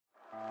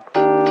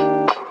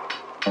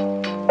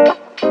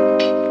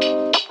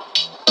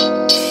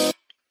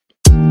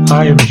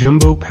I am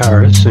Jimbo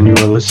Paris, and you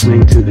are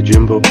listening to The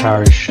Jimbo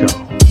Paris Show.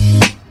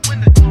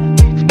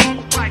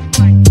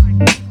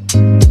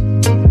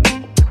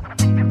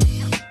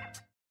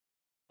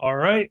 All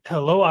right.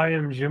 Hello, I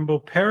am Jimbo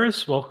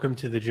Paris. Welcome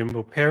to The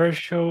Jimbo Paris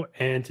Show.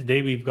 And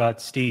today we've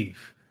got Steve.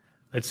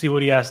 Let's see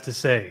what he has to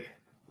say.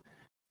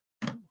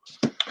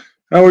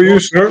 How are you,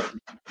 sir?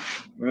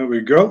 There we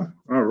go.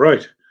 All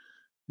right.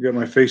 You got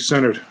my face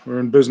centered.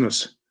 We're in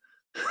business.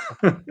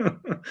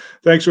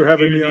 Thanks for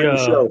having me on your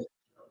show.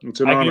 It's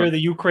an I honor. can hear the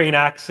Ukraine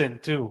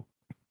accent, too.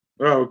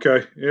 Oh,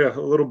 okay. Yeah, a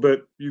little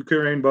bit.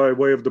 Ukraine by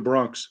way of the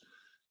Bronx.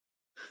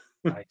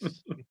 Nice.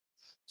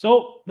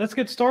 So let's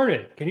get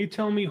started. Can you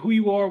tell me who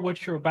you are,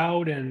 what you're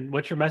about, and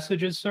what your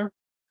message is, sir?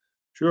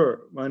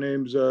 Sure. My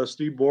name's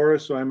Steve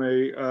Borys. I'm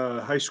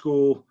a high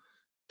school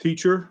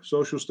teacher,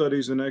 social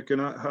studies and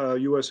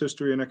U.S.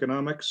 history and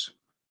economics.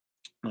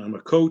 I'm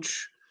a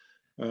coach,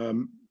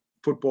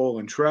 football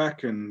and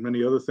track, and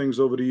many other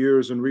things over the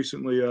years. And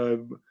recently,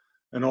 I'm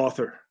an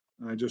author.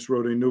 I just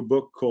wrote a new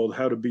book called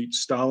How to Beat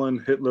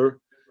Stalin, Hitler,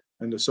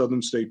 and the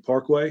Southern State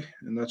Parkway.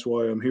 And that's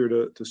why I'm here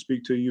to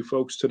speak to you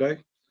folks today.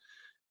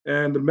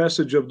 And the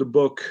message of the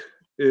book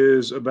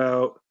is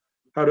about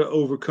how to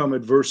overcome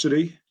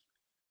adversity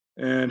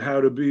and how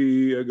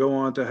to go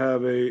on to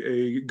have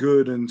a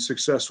good and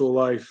successful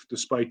life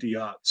despite the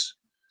odds.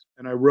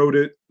 And I wrote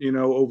it,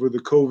 over the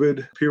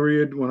COVID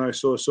period when I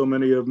saw so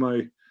many of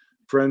my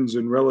friends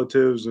and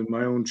relatives and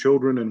my own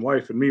children and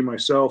wife and me,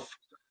 myself,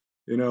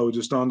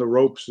 just on the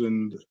ropes.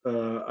 And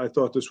I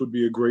thought this would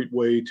be a great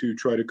way to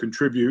try to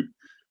contribute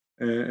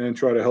and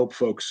try to help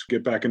folks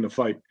get back in the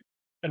fight.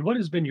 And what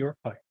has been your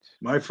fight?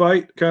 My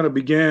fight kind of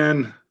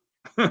began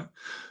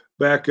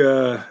back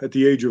at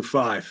the age of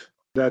 5.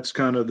 That's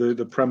kind of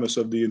the premise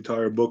of the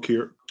entire book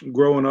here.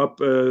 Growing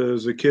up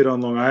as a kid on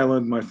Long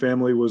Island, my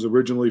family was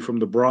originally from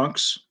the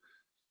Bronx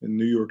in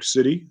New York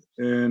City.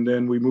 And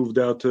then we moved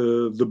out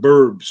to the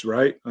burbs,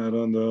 right, out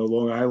on the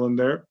Long Island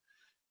there,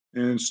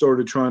 and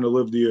started trying to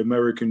live the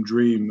American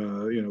dream,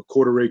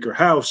 quarter-acre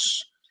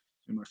house.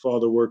 And my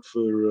father worked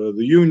for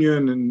the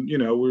union, and,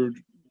 we're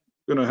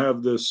going to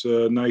have this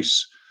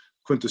nice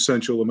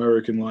quintessential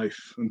American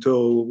life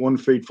until one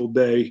fateful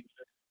day,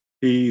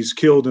 he's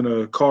killed in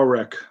a car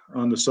wreck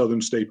on the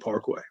Southern State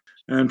Parkway.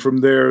 And from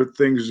there,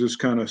 things just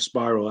kind of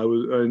spiral.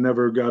 I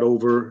never got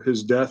over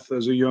his death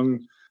as a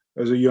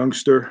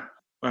youngster.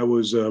 I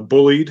was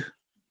bullied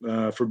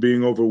for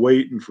being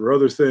overweight and for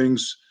other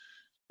things.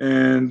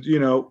 And,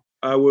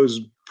 I was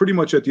pretty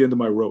much at the end of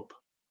my rope.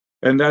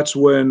 And that's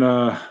when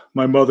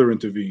my mother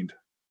intervened.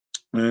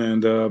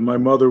 And my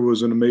mother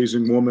was an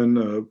amazing woman,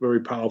 a very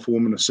powerful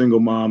woman, a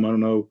single mom. I don't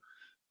know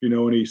if you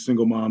know any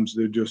single moms.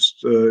 They're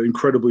just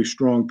incredibly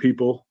strong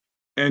people.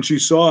 And she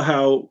saw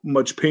how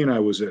much pain I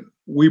was in.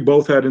 We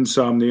both had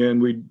insomnia,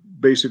 and we'd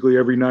basically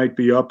every night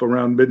be up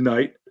around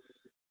midnight,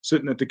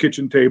 sitting at the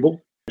kitchen table.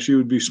 She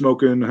would be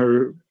smoking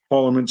her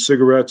Parliament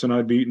cigarettes, and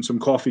I'd be eating some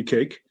coffee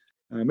cake.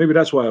 Maybe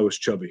that's why I was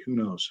chubby. Who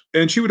knows?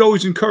 And she would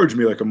always encourage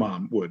me like a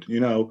mom would.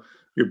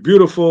 You're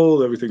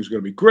beautiful. Everything's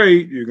going to be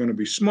great. You're going to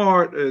be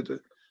smart.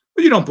 But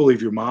you don't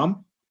believe your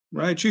mom,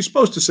 right? She's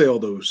supposed to say all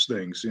those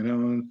things,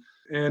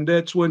 And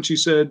that's when she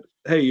said,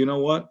 hey, you know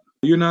what?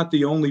 You're not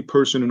the only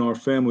person in our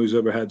family who's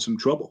ever had some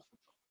trouble.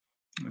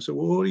 I said,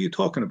 well, what are you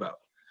talking about?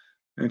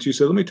 And she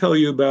said, let me tell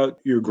you about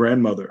your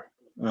grandmother,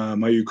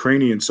 my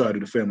Ukrainian side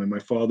of the family, my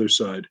father's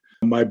side,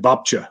 my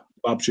babcha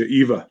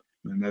Eva.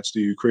 And that's the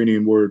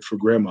Ukrainian word for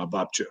grandma,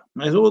 babcha.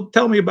 I said, well,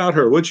 tell me about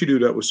her. What'd she do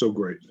that was so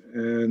great?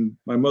 And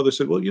my mother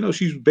said, well,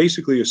 she's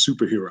basically a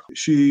superhero.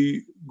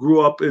 She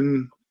grew up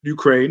in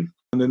Ukraine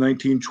in the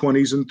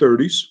 1920s and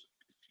 30s.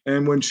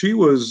 And when she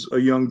was a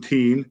young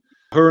teen,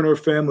 her and her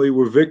family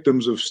were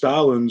victims of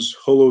Stalin's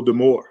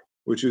Holodomor,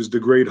 which is the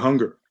Great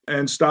Hunger.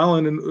 And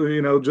Stalin,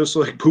 just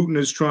like Putin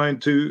is trying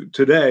to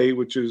today,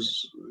 which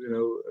is,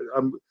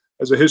 I'm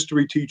as a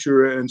history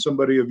teacher and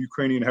somebody of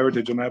Ukrainian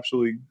heritage,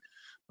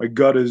 my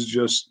gut is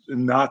just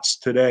in knots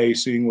today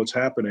seeing what's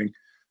happening.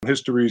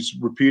 History's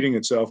repeating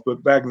itself.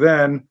 But back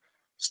then,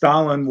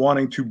 Stalin,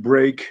 wanting to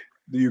break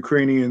the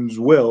Ukrainians'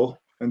 will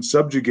and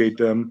subjugate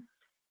them,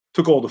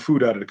 took all the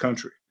food out of the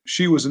country.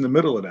 She was in the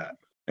middle of that.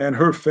 And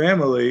her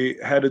family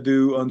had to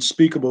do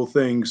unspeakable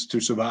things to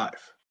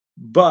survive.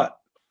 But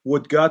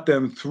what got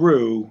them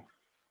through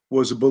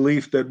was a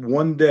belief that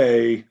one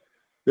day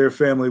their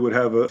family would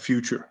have a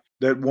future.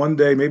 That one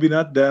day, maybe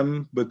not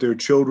them, but their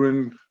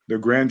children, their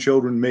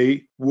grandchildren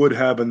would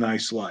have a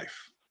nice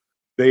life.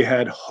 They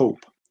had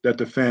hope that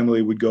the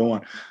family would go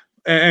on.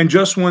 And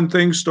just when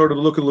things started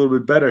to look a little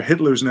bit better,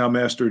 Hitler's now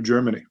master of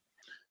Germany.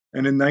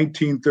 And in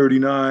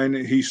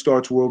 1939, he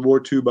starts World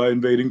War II by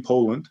invading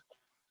Poland.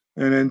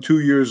 And then 2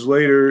 years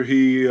later,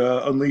 he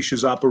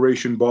unleashes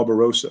Operation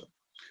Barbarossa,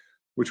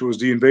 which was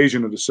the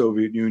invasion of the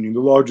Soviet Union, the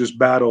largest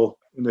battle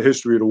in the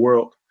history of the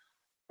world.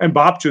 And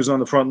Babcha's on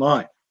the front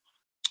line.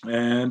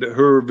 And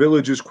her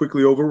village is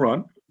quickly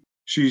overrun.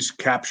 She's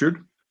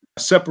captured,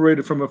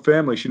 separated from her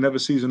family. She never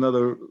sees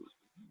another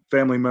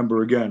family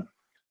member again.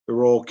 They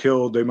were all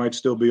killed. They might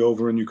still be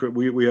over in Ukraine.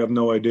 We have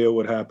no idea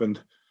what happened.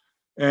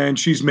 and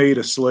she's made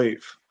a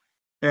slave.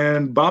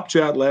 And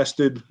Bobcat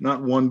lasted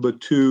not one but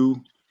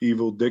two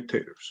evil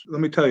dictators.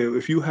 Let me tell you,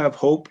 if you have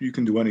hope, you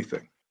can do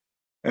anything.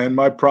 And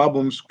my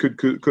problems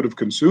could have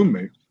consumed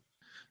me.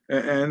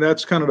 And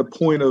that's kind of the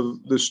point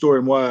of the story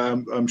and why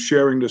I'm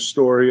sharing this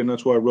story, and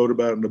that's why I wrote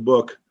about it in the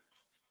book.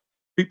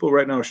 People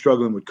right now are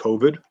struggling with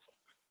COVID.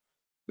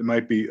 There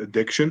might be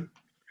addiction,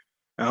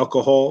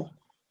 alcohol,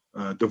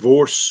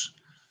 divorce,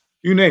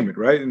 you name it,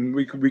 right? And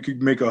we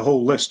could make a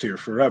whole list here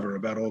forever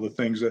about all the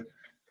things that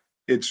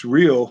it's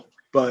real,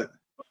 but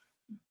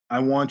I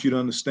want you to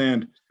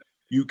understand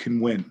you can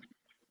win.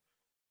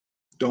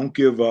 Don't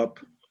give up.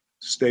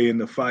 Stay in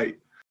the fight.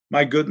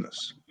 My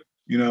goodness,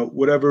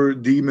 whatever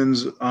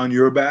demons on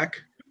your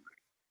back,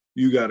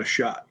 you got a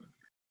shot.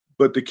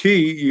 But the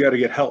key, you got to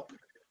get help,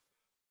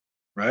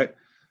 right?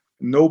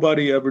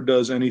 Nobody ever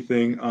does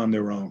anything on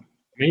their own.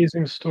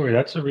 Amazing story.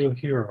 That's a real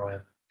hero, man.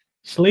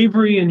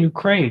 Slavery in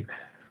Ukraine.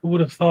 Who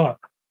would have thought?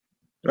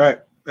 Right.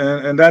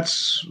 And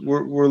that's,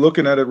 we're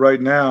looking at it right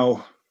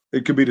now.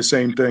 It could be the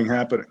same thing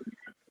happening.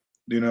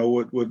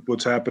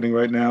 What's happening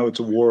right now, it's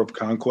a war of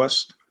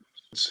conquest.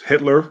 It's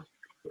Hitler.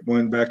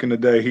 When back in the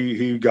day,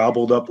 he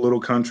gobbled up little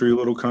country,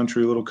 little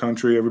country, little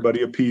country.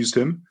 Everybody appeased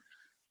him.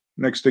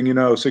 Next thing you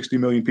know, 60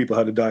 million people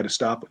had to die to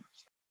stop him.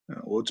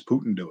 What's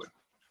Putin doing?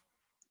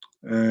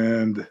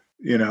 And,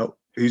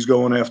 he's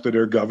going after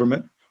their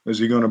government. Is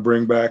he going to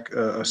bring back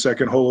a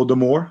second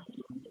Holodomor?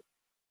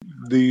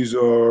 These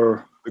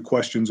are the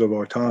questions of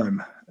our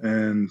time.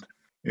 And,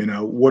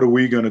 what are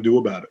we going to do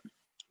about it?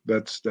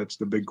 That's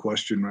the big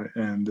question, right?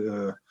 And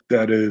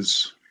that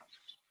is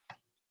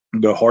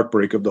the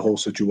heartbreak of the whole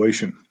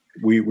situation.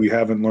 We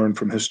haven't learned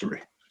from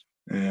history.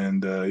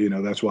 And,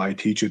 that's why I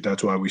teach it.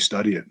 That's why we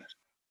study it.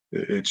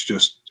 It's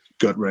just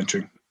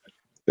gut-wrenching.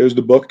 There's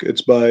the book.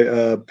 It's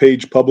by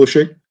Page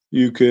Publishing.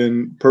 You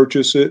can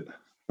purchase it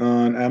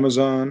on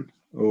Amazon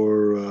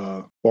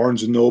or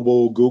Barnes &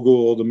 Noble, Google,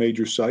 all the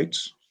major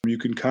sites. You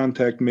can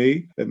contact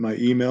me at my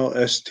email,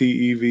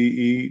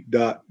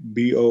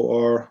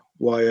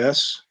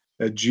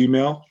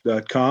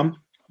 steve.borys@gmail.com.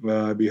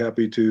 I'd be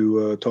happy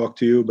to talk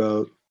to you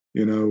about,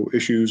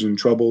 issues and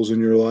troubles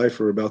in your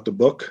life or about the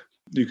book.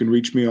 You can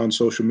reach me on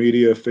social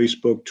media,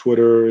 Facebook,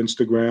 Twitter,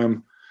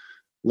 Instagram,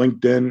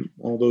 LinkedIn,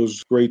 all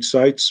those great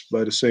sites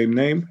by the same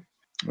name.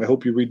 I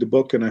hope you read the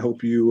book, and I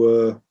hope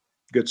you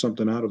get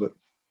something out of it.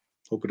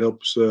 Hope it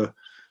helps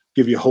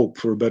give you hope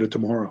for a better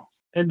tomorrow.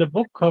 And the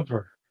book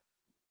cover,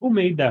 who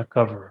made that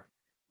cover?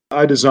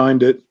 I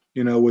designed it,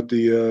 with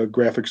the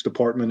graphics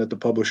department at the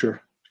publisher.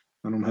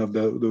 I don't have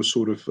those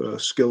sort of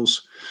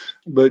skills.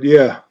 But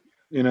yeah,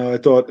 I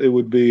thought it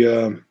would be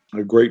a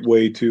great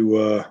way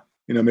to,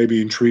 maybe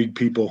intrigue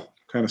people,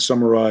 kind of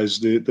summarize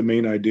the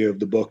main idea of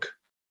the book.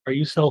 Are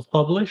you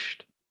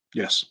self-published?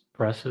 Yes.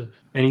 Impressive.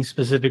 Any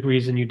specific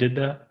reason you did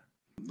that?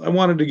 I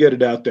wanted to get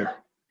it out there.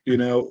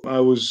 I'm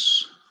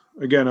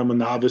a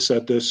novice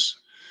at this.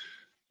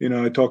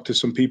 I talked to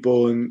some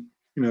people, and,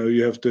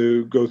 you have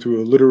to go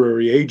through a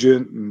literary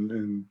agent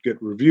and get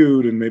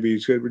reviewed, and maybe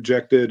it's get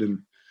rejected, and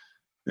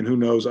who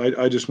knows.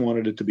 I just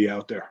wanted it to be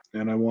out there,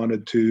 and I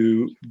wanted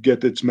to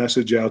get its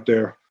message out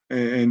there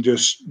and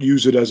just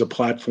use it as a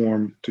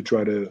platform to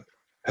try to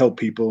help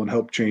people and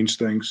help change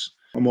things.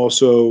 I'm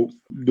also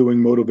doing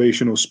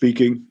motivational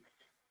speaking,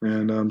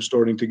 and I'm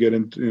starting to get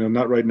into,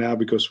 not right now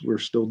because we're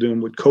still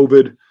dealing with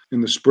COVID. In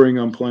the spring,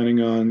 I'm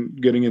planning on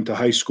getting into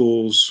high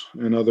schools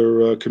and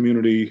other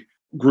community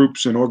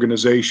groups and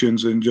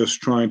organizations, and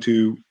just trying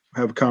to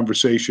have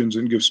conversations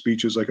and give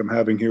speeches like I'm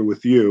having here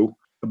with you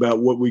about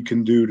what we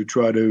can do to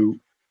try to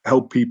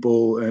help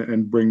people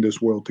and bring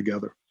this world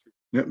together.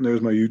 Yep, and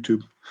there's my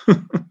YouTube.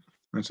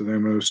 That's the thing.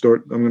 I'm going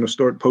to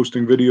start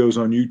posting videos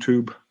on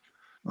YouTube,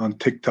 on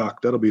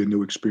TikTok. That'll be a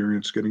new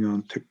experience, getting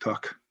on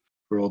TikTok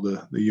for all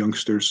the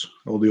youngsters.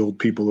 All the old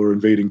people are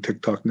invading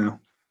TikTok now.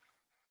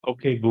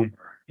 Okay, Boomer.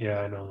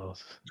 Yeah, I know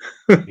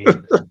those.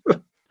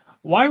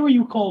 Why were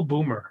you called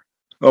Boomer?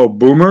 Oh,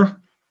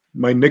 Boomer,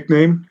 my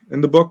nickname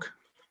in the book.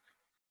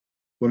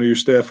 One of your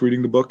staff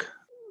reading the book.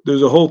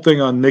 There's a whole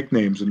thing on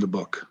nicknames in the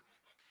book.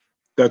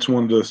 That's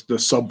one of the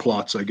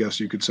subplots, I guess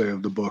you could say,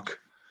 of the book,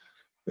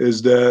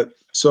 is that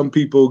some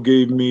people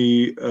gave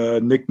me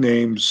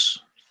nicknames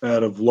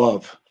out of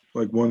love.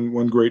 Like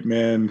one great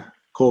man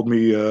called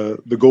me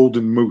the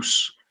Golden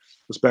Moose.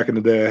 That's back in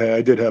the day.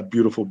 I did have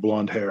beautiful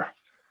blonde hair.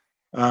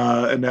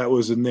 And that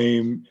was a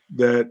name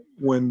that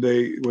when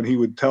he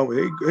would tell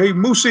me, hey,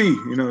 Moosey,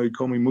 he'd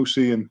call me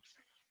Moosey, and,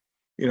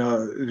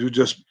 it would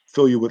just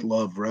fill you with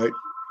love, right?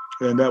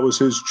 And that was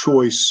his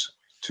choice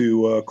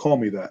to call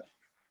me that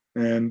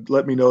and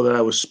let me know that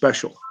I was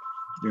special.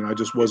 I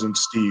just wasn't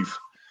Steve.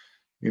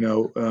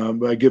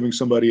 By giving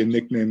somebody a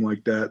nickname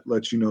like that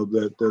lets you know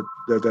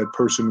that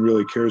person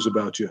really cares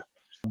about you.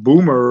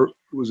 Boomer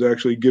was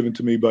actually given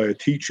to me by a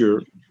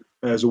teacher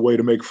as a way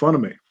to make fun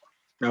of me.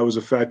 I was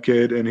a fat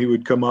kid, and he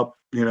would come up,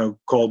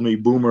 called me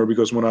Boomer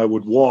because when I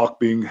would walk,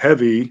 being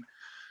heavy,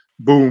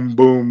 boom,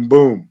 boom,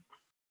 boom.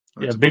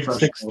 That's big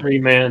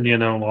 6'3" man,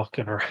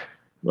 walking around.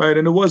 Right.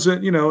 And it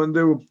wasn't, and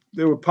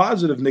there were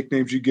positive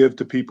nicknames you give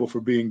to people for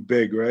being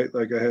big, right?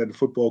 Like I had a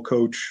football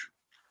coach,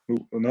 who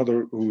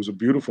was a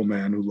beautiful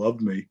man who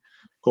loved me,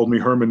 called me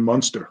Herman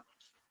Munster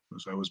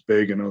because I was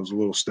big and I was a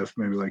little stiff,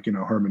 maybe like,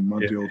 Herman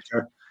Munt, Yeah. the old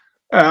guy.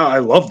 I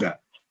love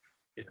that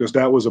Yeah. because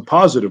that was a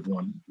positive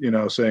one,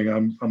 saying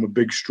I'm a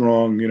big,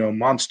 strong,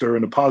 monster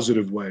in a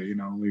positive way,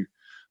 only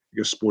I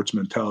guess sports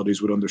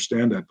mentalities would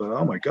understand that. But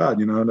oh my God,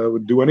 and I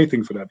would do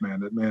anything for that man.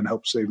 That man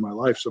helped save my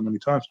life so many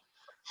times.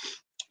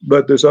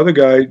 But this other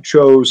guy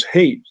chose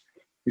hate.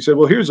 He said,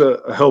 well, here's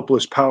a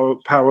helpless,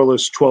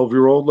 powerless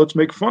 12-year-old. Let's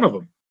make fun of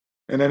him.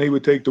 And then he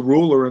would take the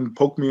ruler and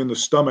poke me in the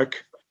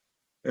stomach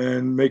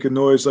and make a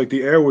noise like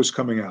the air was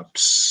coming out.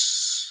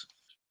 Psst.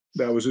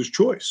 That was his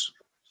choice.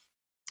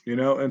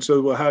 And so,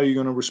 well, how are you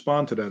going to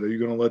respond to that? Are you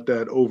going to let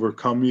that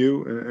overcome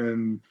you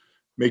and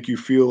make you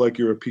feel like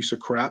you're a piece of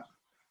crap?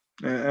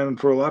 And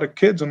for a lot of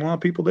kids and a lot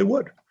of people, they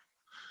would.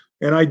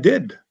 And I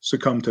did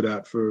succumb to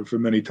that for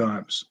many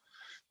times.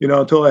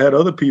 Until I had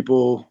other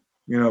people,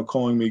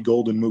 calling me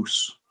Golden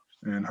Moose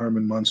and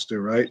Herman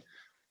Munster, right?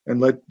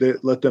 And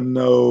let them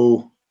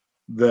know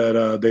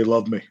that they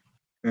loved me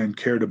and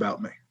cared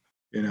about me,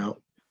 And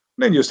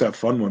then just have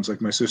fun ones.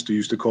 Like my sister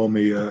used to call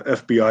me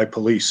FBI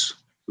Police,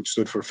 which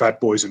stood for Fat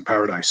Boys in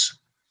Paradise.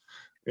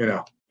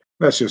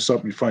 That's just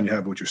something fun you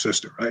have with your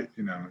sister, right?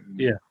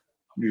 Yeah.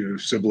 Your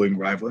sibling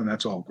rival, and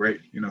that's all great.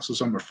 So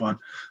some are fun,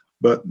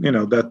 but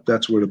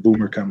that's where the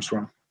boomer comes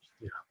from.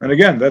 Yeah. And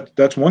again,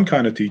 that's one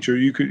kind of teacher.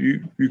 You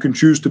can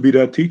choose to be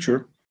that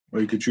teacher, or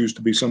you could choose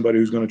to be somebody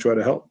who's going to try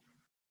to help.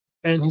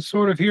 And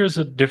sort of here's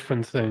a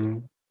different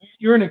thing.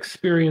 You're an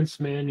experienced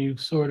man. You've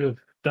sort of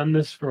done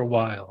this for a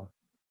while.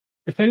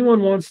 If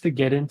anyone wants to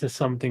get into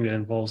something that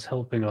involves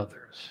helping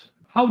others,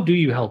 how do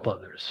you help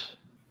others?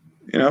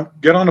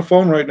 Get on the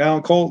phone right now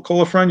and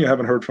call a friend you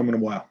haven't heard from in a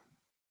while.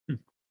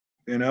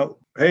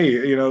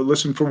 Hey,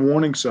 listen for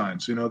warning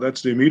signs.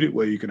 That's the immediate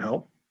way you can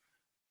help.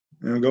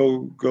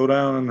 Go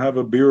down and have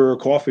a beer or a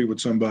coffee with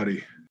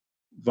somebody.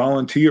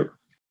 Volunteer.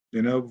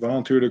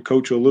 Volunteer to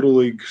coach a little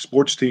league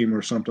sports team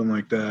or something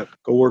like that.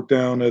 Go work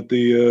down at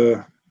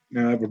the. I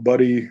have a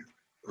buddy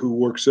who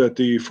works at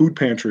the food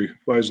pantry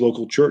by his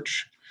local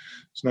church.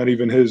 It's not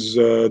even his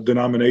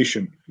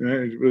denomination.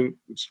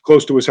 It's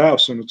close to his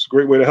house, and it's a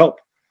great way to help.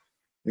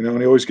 And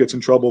he always gets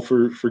in trouble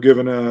for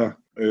giving a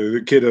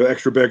kid an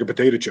extra bag of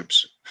potato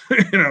chips.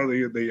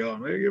 They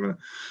yell, "Hey, give him,"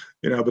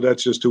 but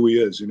that's just who he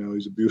is.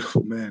 He's a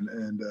beautiful man,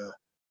 and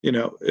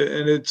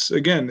and it's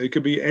again, it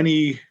could be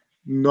any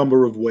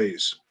number of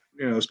ways.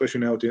 Especially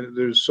now at the end,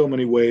 there's so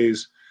many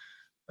ways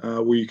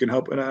where you can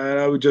help. And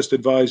I would just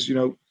advise,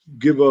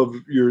 give of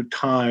your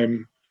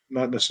time,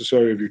 not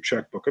necessarily of your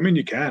checkbook. I mean,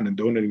 you can, and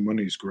donating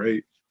money is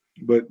great,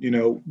 but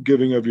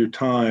giving of your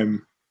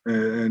time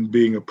and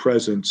being a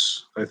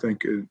presence, I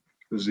think,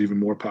 is even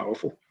more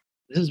powerful.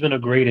 This has been a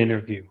great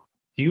interview.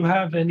 Do you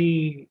have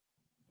any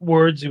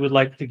words you would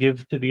like to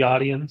give to the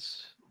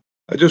audience?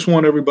 I just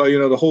want everybody,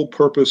 the whole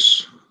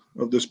purpose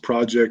of this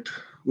project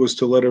was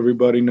to let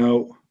everybody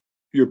know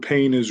your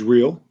pain is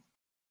real.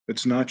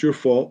 It's not your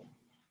fault.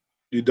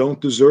 You don't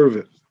deserve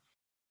it.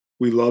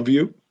 We love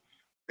you,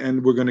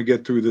 and we're going to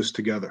get through this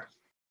together.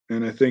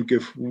 And I think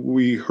if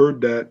we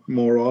heard that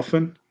more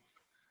often,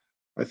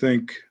 I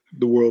think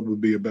the world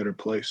would be a better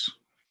place.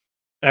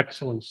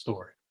 Excellent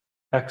story.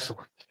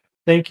 Excellent.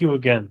 Thank you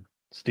again,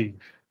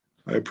 Steve.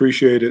 I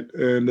appreciate it,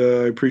 and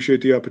I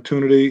appreciate the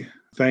opportunity.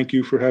 Thank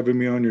you for having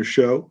me on your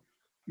show.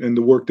 And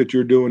the work that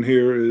you're doing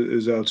here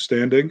is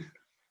outstanding.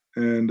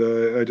 And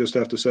I just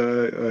have to say,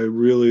 I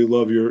really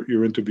love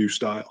your interview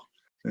style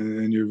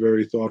and your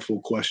very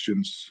thoughtful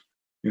questions.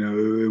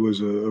 It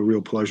was a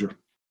real pleasure.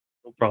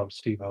 No problem,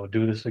 Steve. I will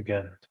do this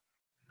again.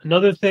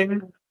 Another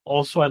thing,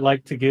 also, I'd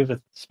like to give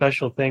a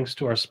special thanks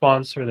to our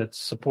sponsor that's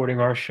supporting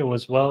our show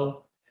as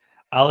well,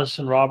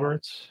 Allison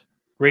Roberts.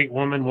 Great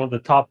woman, one of the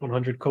top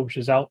 100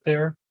 coaches out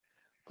there.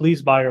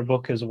 Please buy her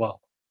book as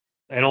well.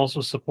 And also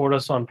support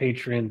us on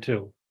Patreon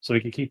too, so we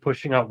can keep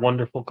pushing out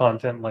wonderful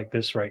content like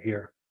this right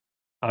here.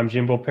 I'm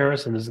Jimbo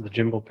Paris, and this is the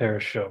Jimbo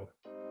Paris Show.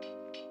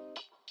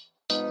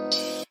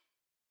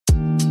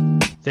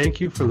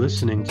 Thank you for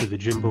listening to the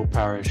Jimbo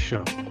Paris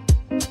Show.